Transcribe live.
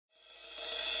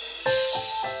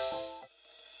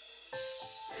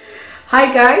Hi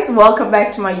guys, welcome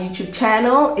back to my YouTube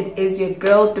channel. It is your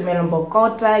girl Dumelo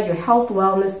Mbokota, your health,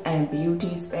 wellness and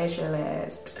beauty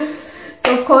specialist.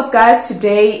 So of course guys,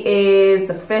 today is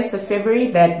the 1st of February.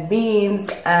 That means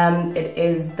it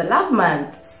is the love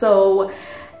month. So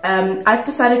I've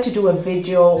decided to do a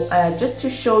video just to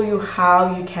show you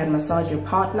how you can massage your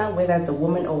partner, whether it's a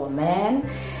woman or a man.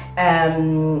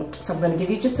 So I'm going to give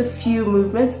you just a few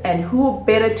movements, and who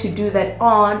better to do that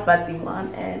on but the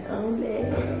one and only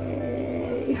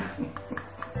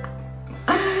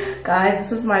guys,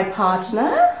 this is my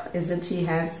partner. Isn't he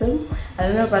handsome? I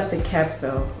don't know about the cap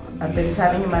though. I've been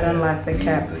telling him I don't like the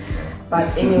cap,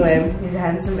 but anyway, he's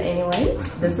handsome anyway.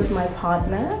 This is my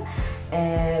partner,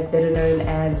 better known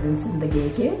as Vincent the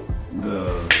Gege,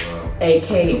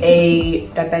 aka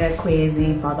Tataka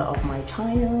Kwezi, father of my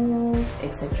child,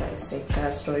 etc,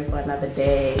 etc. Story for another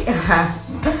day.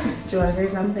 Do you want to say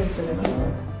something to the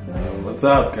people? What's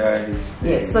up, guys?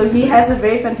 Yes, so he has a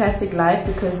very fantastic life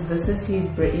because this is his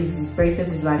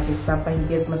breakfast, his lunch, his supper. He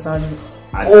gets massages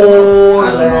all the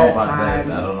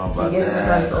time. I don't know about that. He gets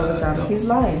massages all the time. He's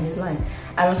lying.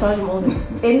 I massage him all the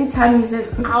time. Anytime he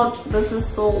says, ouch, this is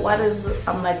so, what is this?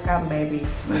 I'm like, come baby.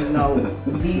 No,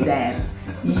 these hands,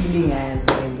 healing hands,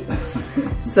 baby.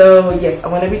 So yes,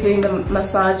 I'm going to be doing the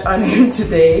massage on him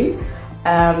today.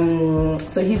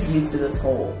 So he's used to this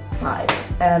whole vibe.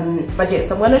 But yes,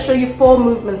 I'm going to show you 4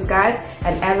 movements guys,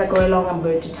 and as I go along I'm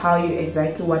going to tell you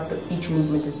exactly what each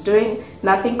movement is doing.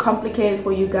 Nothing complicated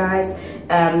for you guys,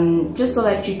 just so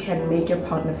that you can make your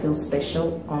partner feel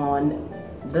special on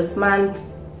this month,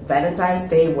 Valentine's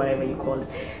Day, whatever you call it.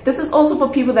 This is also for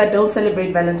people that don't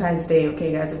celebrate Valentine's Day.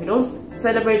 Okay guys, if you don't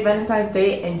celebrate Valentine's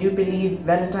Day and you believe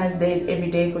Valentine's Day is every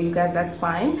day for you guys, that's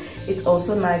fine. It's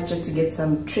also nice just to get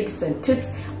some tricks and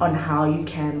tips on how you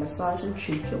can massage and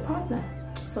treat your partner.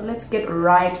 So let's get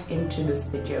right into this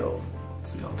video.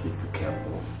 See, I'll take the cap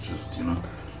off, just, you know.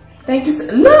 Thank you so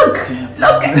look at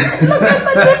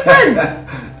the difference.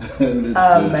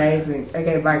 Amazing.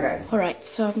 Okay, bye guys. All right,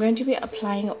 so I'm going to be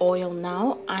applying oil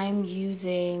now. I'm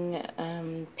using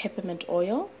peppermint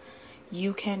oil.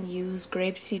 You can use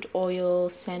grapeseed oil,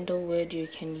 sandalwood, you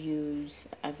can use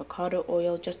avocado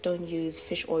oil. Just don't use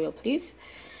fish oil please.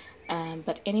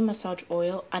 But any massage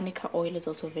oil, anika oil is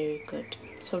also very good.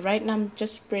 So right now I'm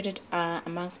just spread it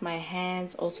amongst my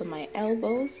hands, also my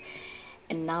elbows,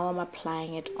 and now I'm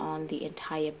applying it on the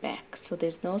entire back. So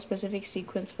there's no specific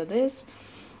sequence for this.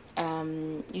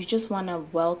 You just want to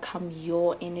welcome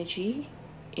your energy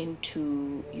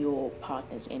into your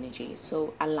partner's energy,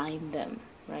 so align them,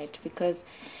 right? Because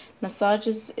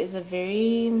massages is a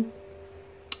very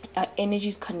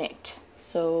energies connect,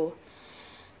 so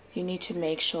you need to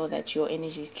make sure that your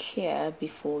energy is clear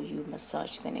before you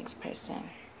massage the next person.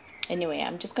 Anyway,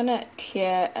 I'm just gonna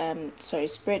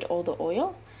spread all the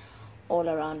oil all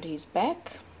around his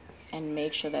back and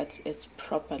make sure that it's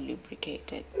properly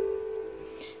lubricated.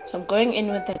 So I'm going in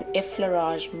with an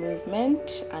effleurage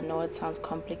movement. I know it sounds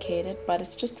complicated, but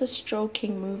it's just a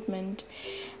stroking movement.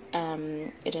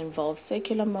 It involves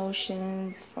circular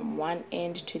motions from one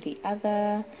end to the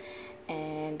other,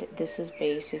 and this is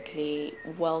basically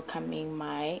welcoming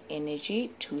my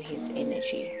energy to his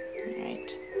energy,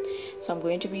 right? So I'm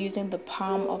going to be using the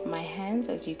palm of my hands.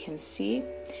 As you can see,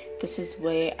 this is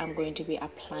where I'm going to be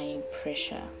applying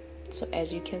pressure. So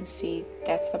as you can see,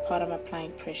 that's the part I'm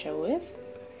applying pressure with.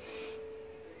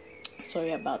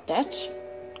 Sorry about that.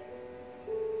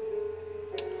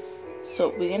 So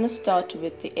we're going to start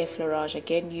with the effleurage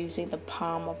again, using the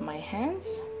palm of my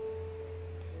hands.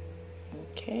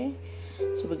 Okay,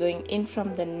 so we're going in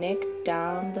from the neck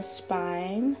down the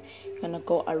spine. You're going to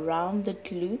go around the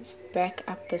glutes, back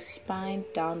up the spine,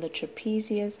 down the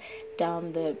trapezius,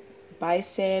 down the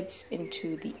biceps,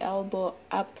 into the elbow,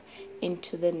 up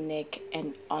into the neck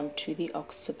and onto the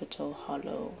occipital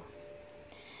hollow.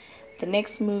 The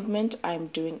next movement, I'm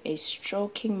doing a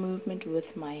stroking movement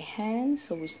with my hands.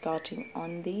 So we're starting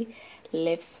on the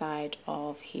left side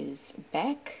of his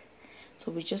back.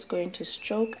 So we're just going to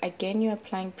stroke. Again, you're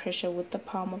applying pressure with the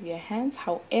palm of your hands.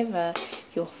 However,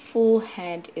 your full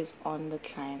hand is on the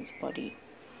client's body.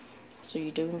 So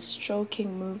you're doing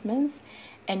stroking movements,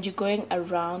 and you're going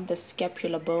around the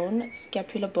scapular bone.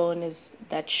 Scapular bone is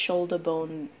that shoulder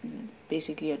bone,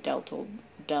 basically your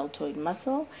deltoid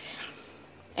muscle.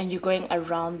 And you're going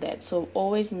around that, so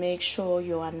always make sure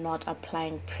you are not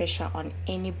applying pressure on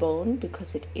any bone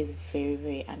because it is very,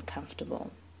 very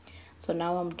uncomfortable. So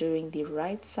now I'm doing the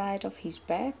right side of his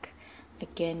back.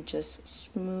 Again, just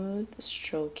smooth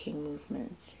stroking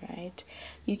movements, right?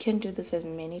 You can do this as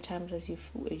many times as you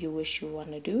wish you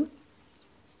want to do,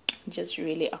 just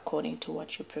really according to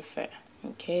what you prefer.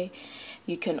 Okay,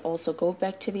 you can also go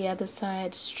back to the other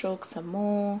side, stroke some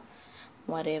more,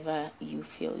 whatever you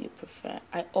feel you prefer.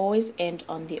 I always end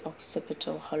on the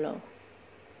occipital hollow.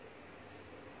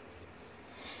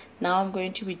 Now I'm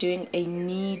going to be doing a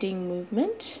kneading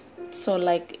movement. So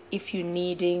like if you're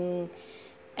kneading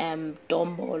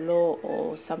dombolo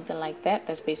or something like that,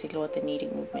 that's basically what the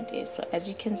kneading movement is. So as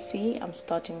you can see, I'm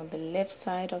starting on the left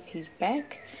side of his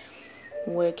back,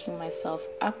 working myself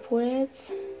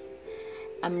upwards.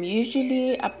 I'm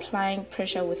usually applying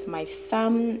pressure with my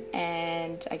thumb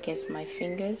and I guess my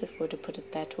fingers, if we were to put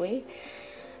it that way,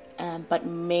 but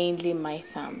mainly my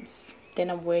thumbs.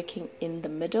 Then I'm working in the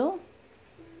middle.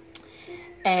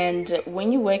 And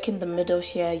when you work in the middle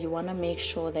here, you want to make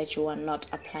sure that you are not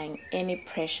applying any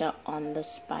pressure on the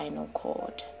spinal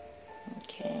cord.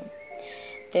 Okay.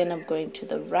 Then I'm going to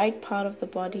the right part of the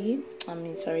body,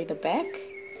 the back.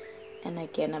 And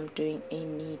again, I'm doing a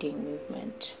kneading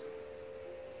movement.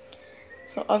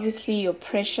 So obviously your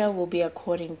pressure will be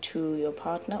according to your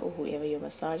partner or whoever you're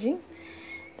massaging.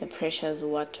 The pressure is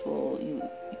what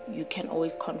you can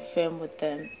always confirm with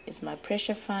them. Is my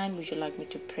pressure fine? Would you like me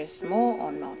to press more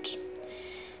or not?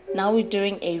 Now we're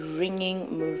doing a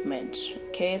ringing movement.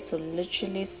 Okay, so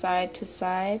literally side to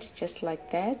side, just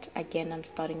like that. Again, I'm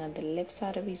starting on the left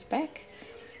side of his back.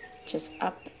 Just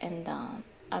up and down,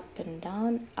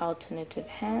 alternative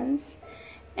hands.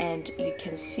 And you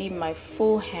can see my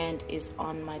full hand is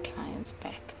on my client's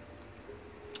back.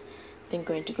 Then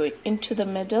going to go into the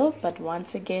middle, but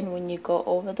once again, when you go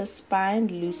over the spine,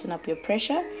 loosen up your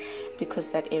pressure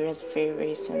because that area is very,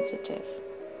 very sensitive.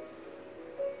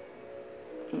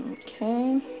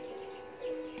 Okay.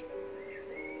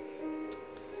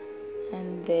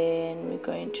 And then we're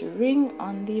going to ring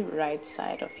on the right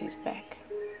side of his back.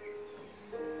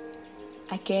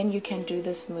 Again, you can do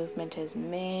this movement as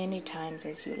many times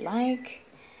as you like,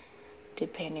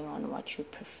 depending on what you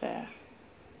prefer.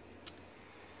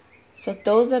 So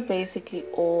those are basically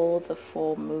all the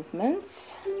 4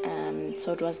 movements.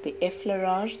 So it was the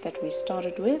effleurage that we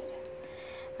started with.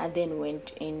 I then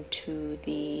went into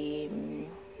the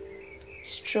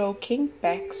stroking,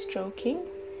 back stroking.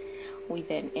 We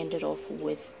then ended off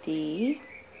with the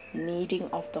kneading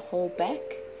of the whole back.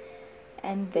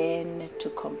 And then to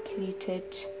complete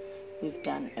it, we've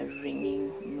done a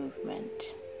ringing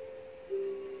movement.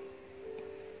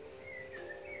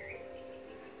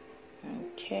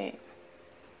 Okay.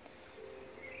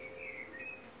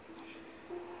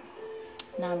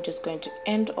 Now I'm just going to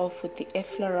end off with the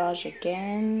effleurage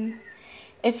again.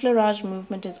 Effleurage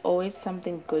movement is always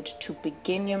something good to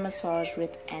begin your massage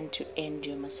with and to end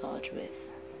your massage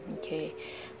with. Okay,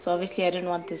 so obviously I didn't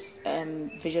want this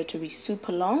video to be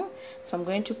super long, so I'm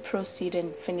going to proceed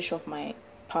and finish off my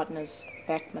partner's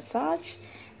back massage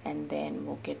and then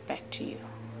we'll get back to you.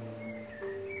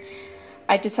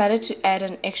 I decided to add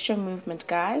an extra movement,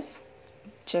 guys,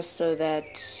 just so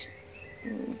that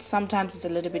sometimes it's a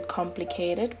little bit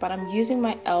complicated, but I'm using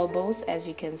my elbows. As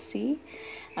you can see,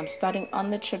 I'm starting on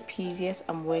the trapezius,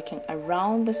 I'm working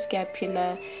around the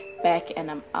scapula, back, and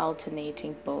I'm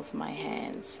alternating both my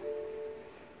hands.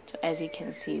 So as you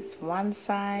can see, it's one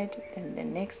side, then the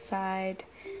next side,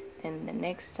 then the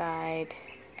next side,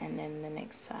 and then the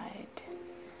next side.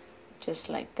 Just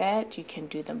like that. You can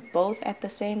do them both at the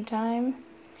same time.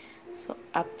 So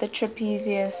up the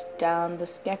trapezius, down the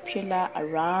scapula,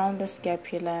 around the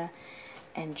scapula,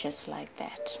 and just like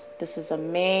that. This is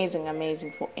amazing,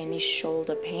 amazing for any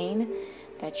shoulder pain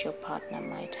that your partner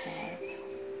might have.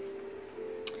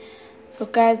 So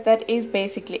guys, that is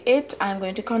basically it. I'm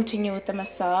going to continue with the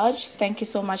massage. Thank you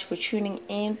so much for tuning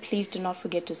in. Please do not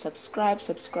forget to subscribe.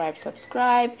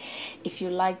 If you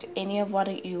liked any of what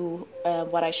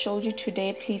I showed you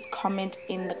today, please comment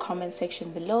in the comment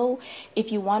section below.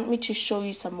 If you want me to show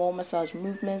you some more massage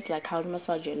movements, like how to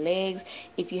massage your legs,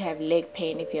 if you have leg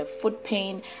pain, if you have foot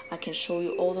pain, I can show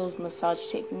you all those massage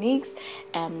techniques.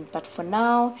 But for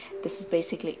now, this is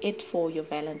basically it for your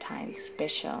Valentine's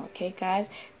special. Okay guys,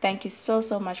 thank you so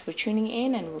much for tuning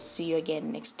in, and we'll see you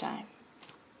again next time.